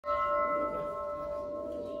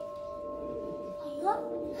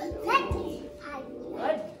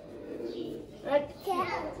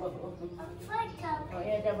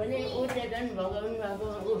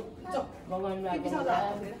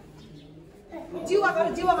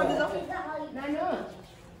जीवा कर दे जाओ नानो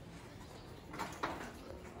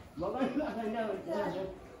भगवान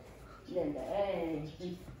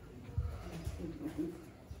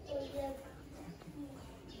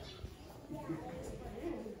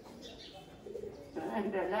ले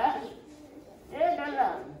डला ए डला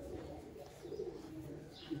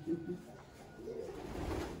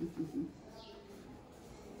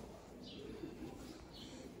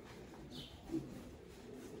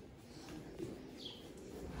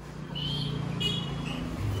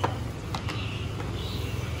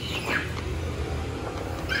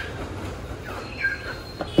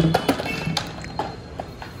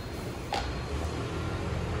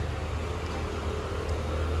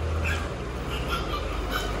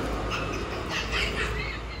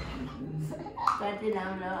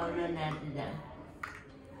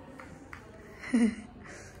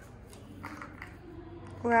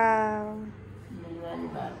Wow.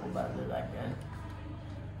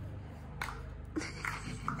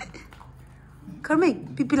 Karmic,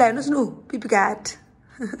 pipi lain tu sunu, pipi cat.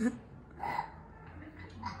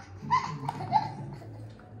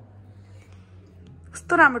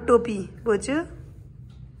 Kस्तो राम्रो टोपी बोजू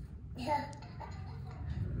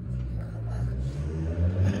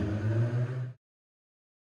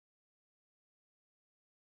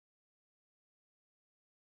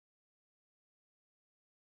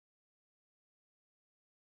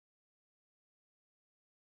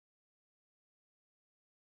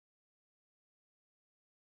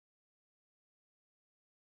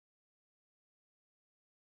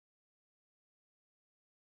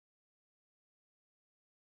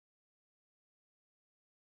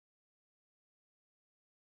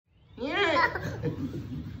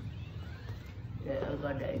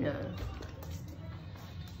có để nữa.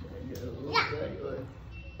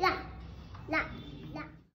 Dạ.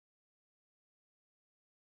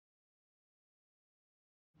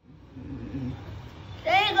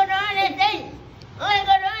 Đi con đó lên đi. Ôi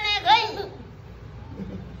con đó lên đi.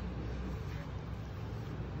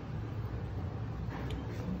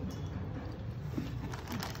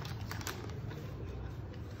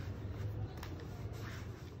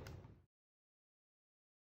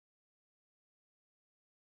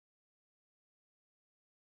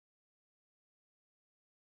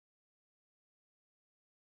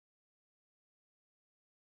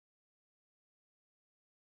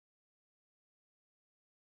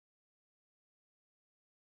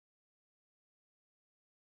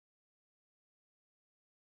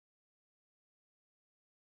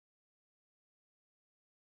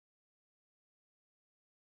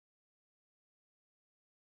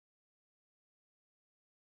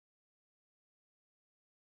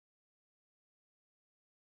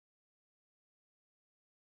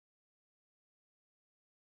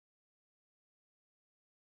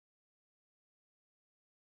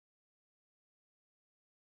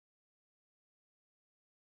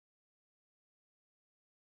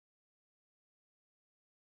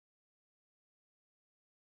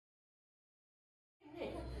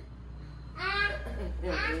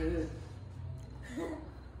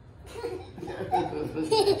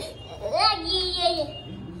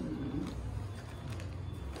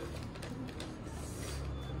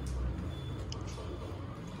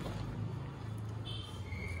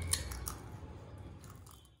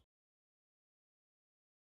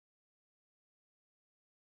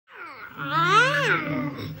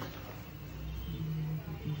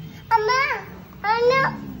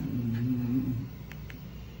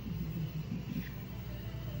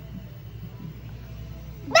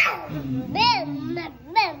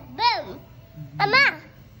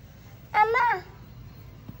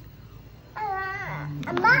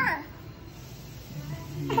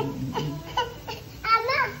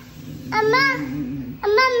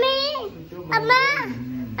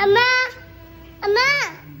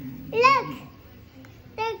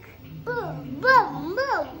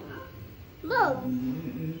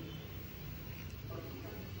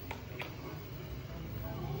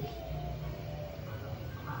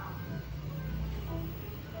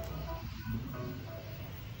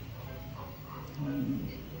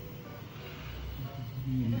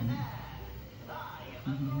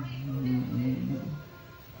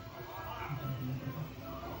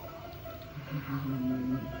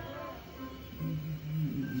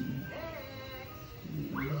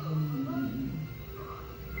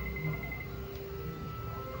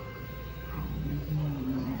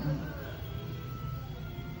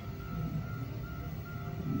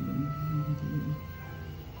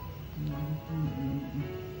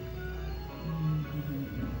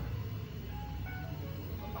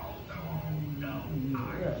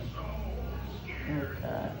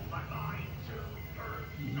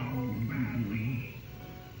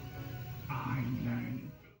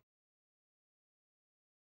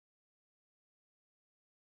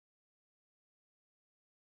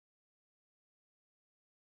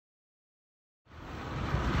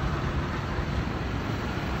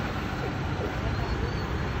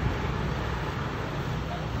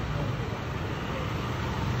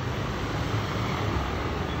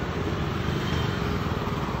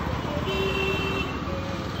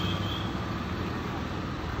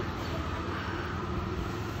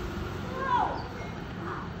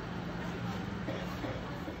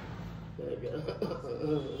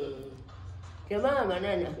 Coba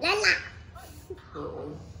mana nak? Lala.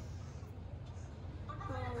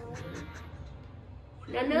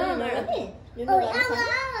 Nana mana? Ôi,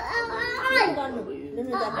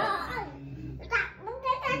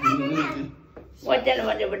 Wajan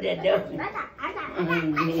mana berdada?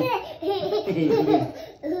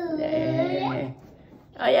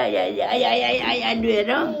 Ay duit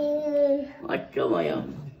dah. Macam mana?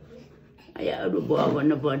 Ay aduh bawa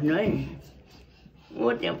apa ni?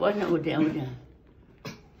 Udah apa nak udah.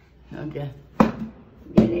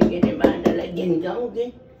 Gini mana lagi kau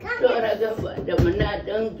ke? Suara kau ada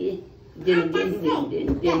menatang ke? Din.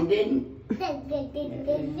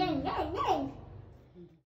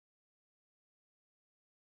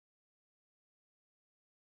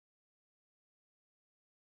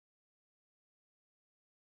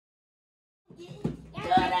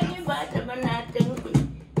 Suara kau ada menatang ke?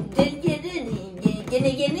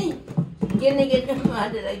 Gini ada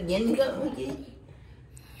lagi kau ke?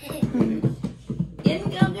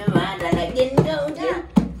 Gini kau ada lagi kau ke?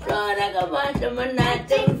 Suara kau ada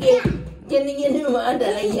menatang ke? Gini ada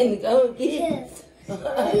lagi kau ke?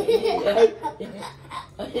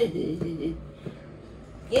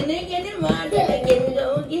 Gini ada lagi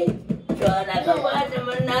kau ke? Suara kau ada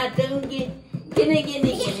menatang ke? Gini.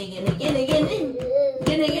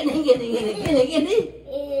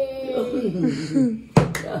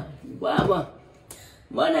 Wah.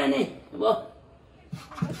 Mana ni? Wah.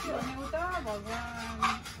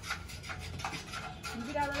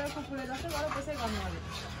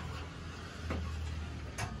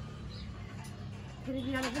 फेरि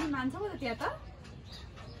बिरालो पनि मान्छ पो त त्यहाँ त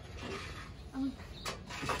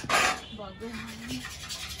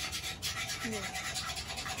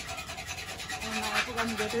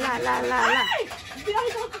La.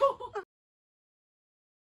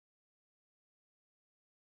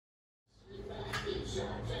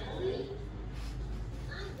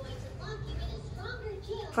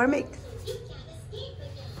 Karmic.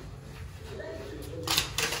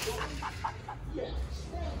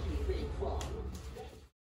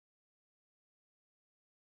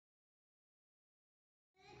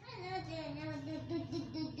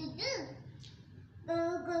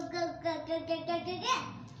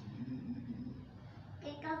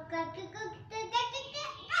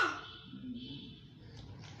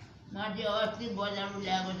 Mati अस्ति बजारु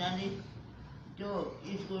ल्याएको जाने त्यो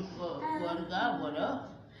स्कुलको वर्गबाट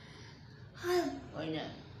होइन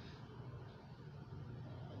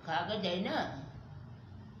खाएको छैन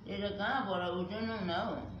त्यसले कहाँबाट उठाउनु न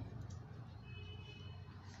हौ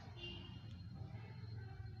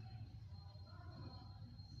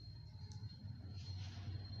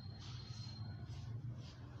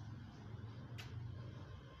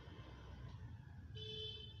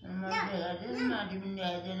माथि पनि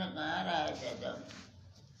ल्याइदिएन कहाँ राखेछ त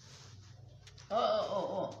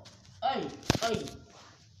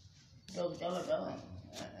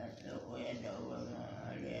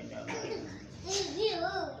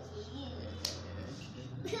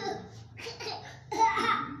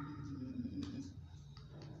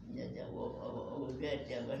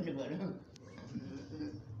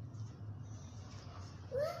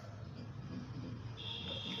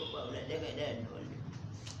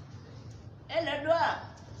ऐ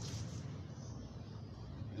dua.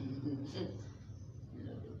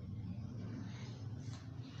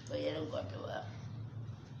 Kaya lang ko ito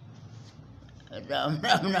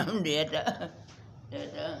Nam dia dah.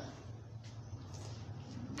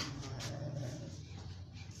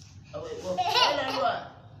 Awak buat jalan dua.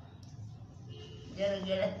 Jalan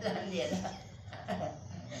dia dah.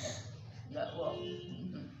 Tak buat.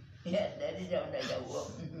 Ya, tadi jauh dah jauh.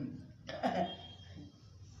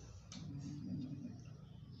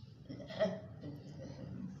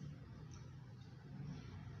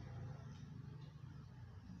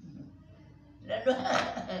 Lalu,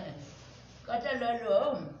 kata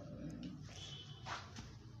lalu.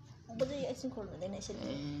 Apa tu yang asyik kalau nak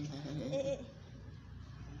sini?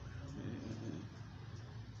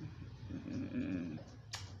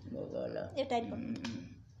 Bagalah. Ya tadi pun.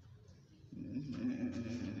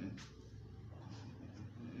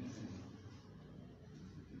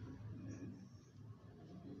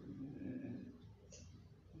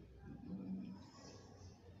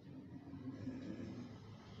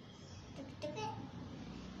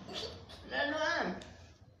 Lalu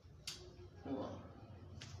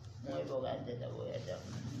mau ibu kata tak boleh ada,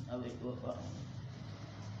 awet dua pak.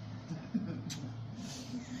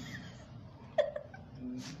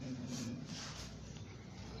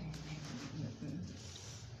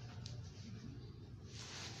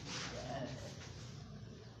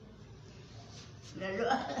 Lalu,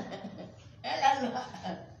 lalu.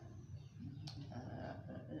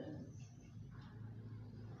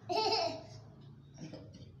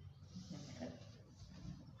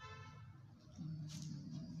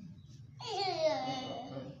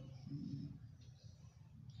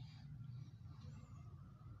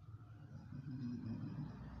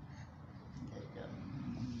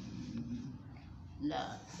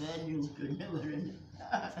 Lah, saya nyusun barang.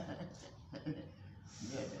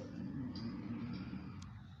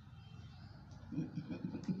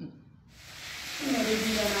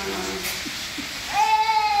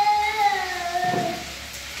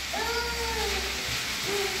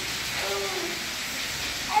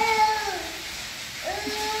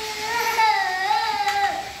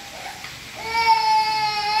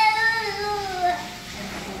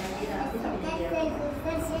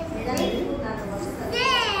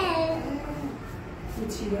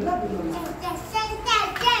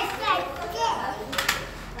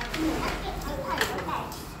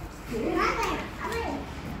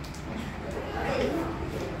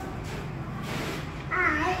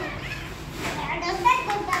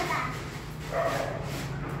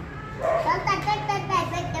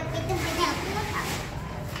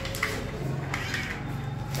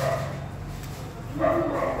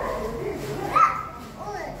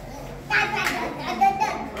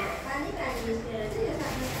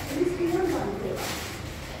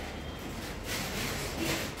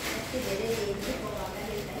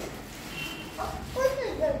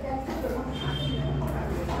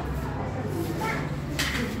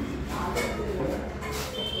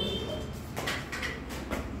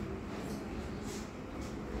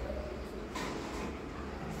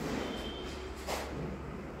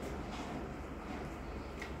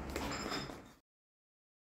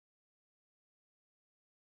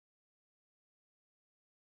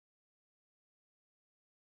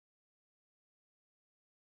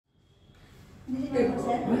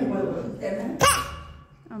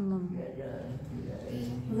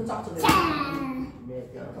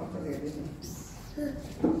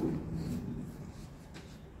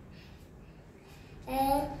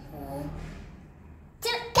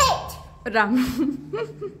 Ram.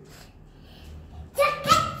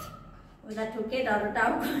 Udah cukai dah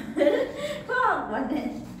tahu. Kok mana?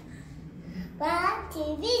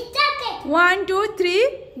 1, 2,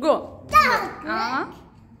 3, go.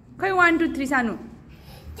 खै 1, 2, 3 सानो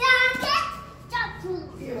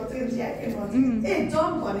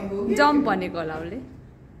jump भनेको होला उसले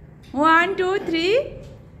 1, 2, 3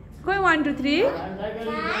 खै 1, 2, 3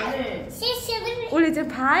 उसले चाहिँ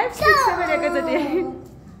 5, 6, 7 एकैचोटि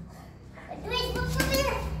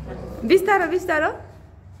बिस्तारो बिस्तारो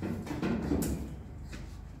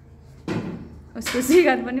उसको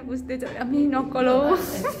सिगार पनि पुस्दैछ हामी नक्कलो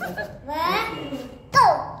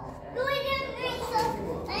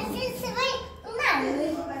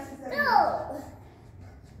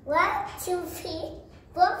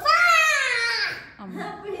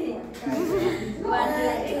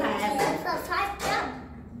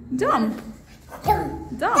Jump.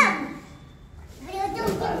 Jump.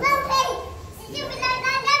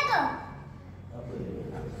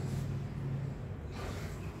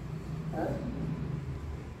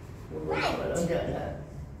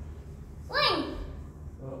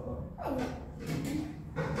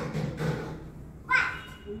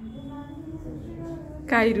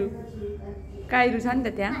 Kairu छ नि त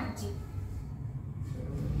त्यहाँ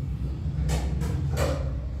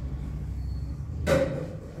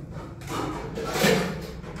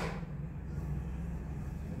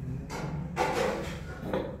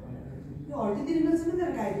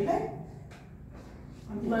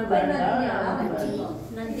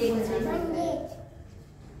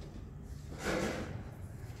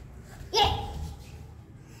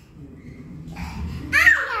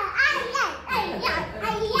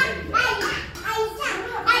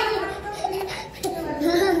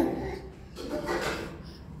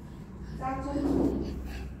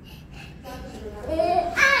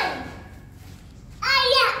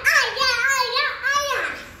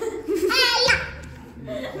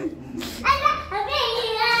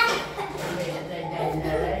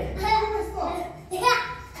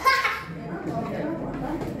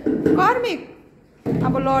Karmic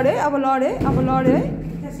अब लडे अब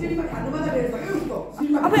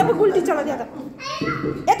अब गुल्टी चला दिया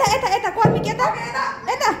यता यता यता कर्मिक यता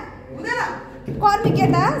यता कर्मिक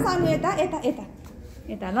यता सानो यता यता यता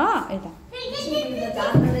यता ल यता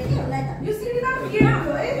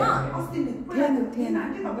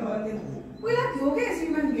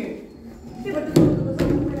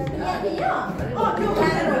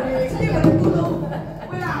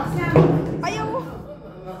आयो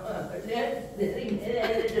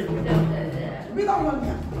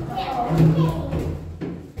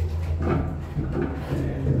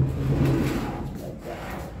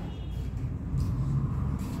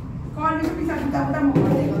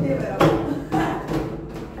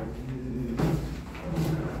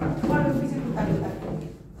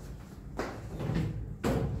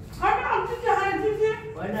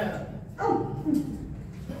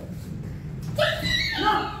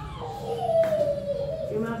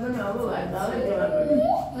Cuma pun aku nggak tahu cuma pun.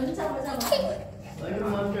 हुन्छ हुन्छ Baru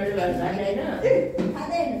mau cari bahasa lain na.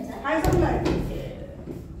 खाँदै हुन्छ आइसक्नुलाई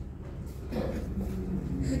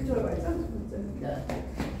मिठो भएछ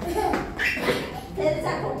फेरि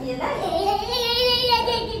चाको पिएलाई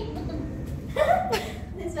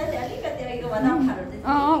त्यसपछि अलिकति अहिलेको भन्दा अप्ठ्यारो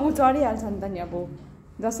चाहिँ ऊ चढिहाल्छ नि त नि अब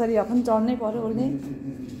जसरी भए पनि चढ्नै पर्यो उसले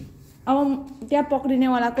अब त्यहाँ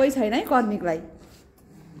पक्रिनेवाला कोही छैन है कर्मिकलाई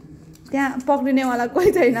त्यहाँ पक्रिनेवाला कोही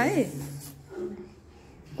छैन है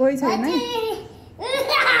कोही छैन है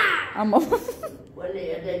आम्मा Boleh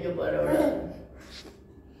ada je baru dah.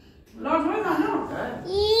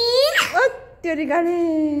 त्यो रिगाले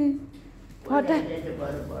Boleh ada je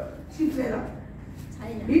baru baru. सिक्लेर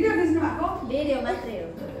छैन भिडियो खिच्नु भएको भिडियो मात्रै हो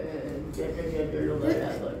Jadi lupa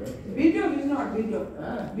lah baru. Video खिच्नु भिडियो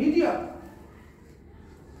भिडियो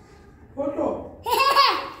फोटो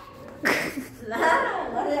ला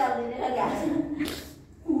गरे आउने लाग्छ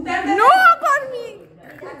नो कर्मी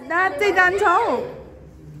दाँत चाहिँ जान्छ हौ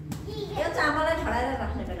यो चामललाई ठडाएर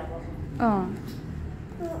राख्ने बेला भयो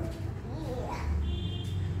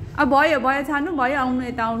अब भयो भयो छान्नु भयो आउनु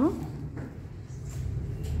यता आउनु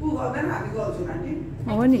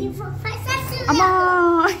हो नि आमा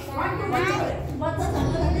बच्चा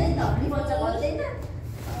धनी बच्चा गर्दैन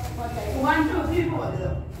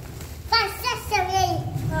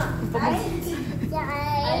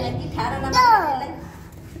अहिले कि खाएर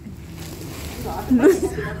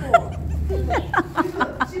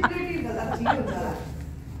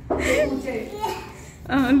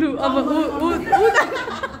लु अब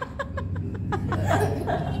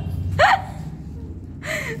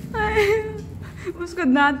उसको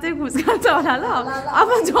दाँत चाहिँ खुस्कान्छ होला ल अब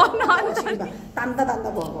झर्न तान्दा तान्दा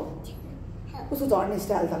भएको उसको झर्ने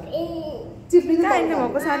स्टाइल त चिप्लिनु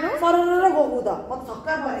भएको सानो सरर गएको त म त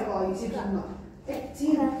छक्का परेको अघि चिप्लिन्न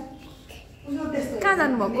एकछिन उसको त्यस्तो कहाँ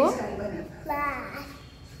जानुभएको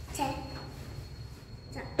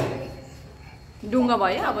डुङ्गा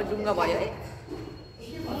भयो अब डुङ्गा भयो है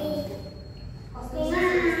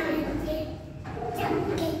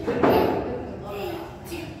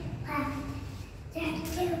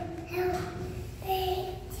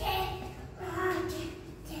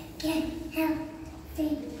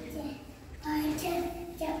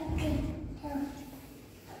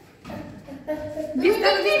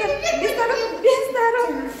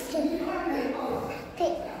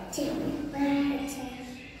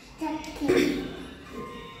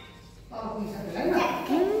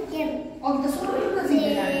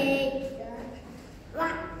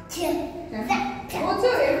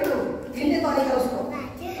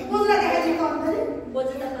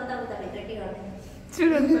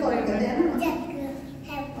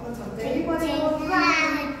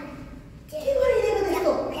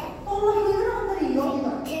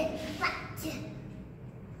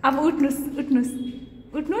अब उठ्नुस् उठ्नुस्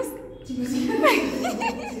उठ्नुस्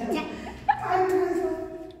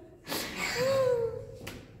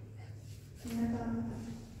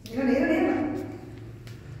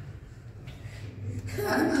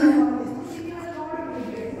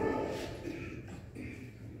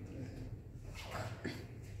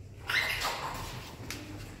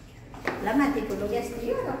माथिको लुगा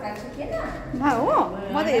थियो रकाएको थिएन हो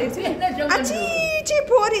म त हेरेको छु छि छि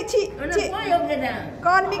फोरी छि छि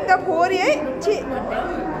कर्मिक त फोरी है छि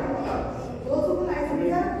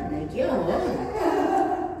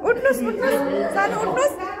उठ्नुस् उठ्नुस् सानो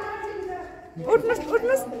उठ्नुस् उठ्नुस्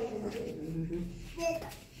उठ्नुस्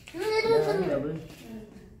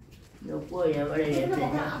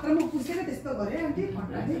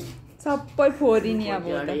सबै फोरी नि अब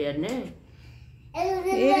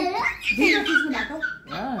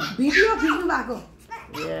भिडियो खिच्नु भएको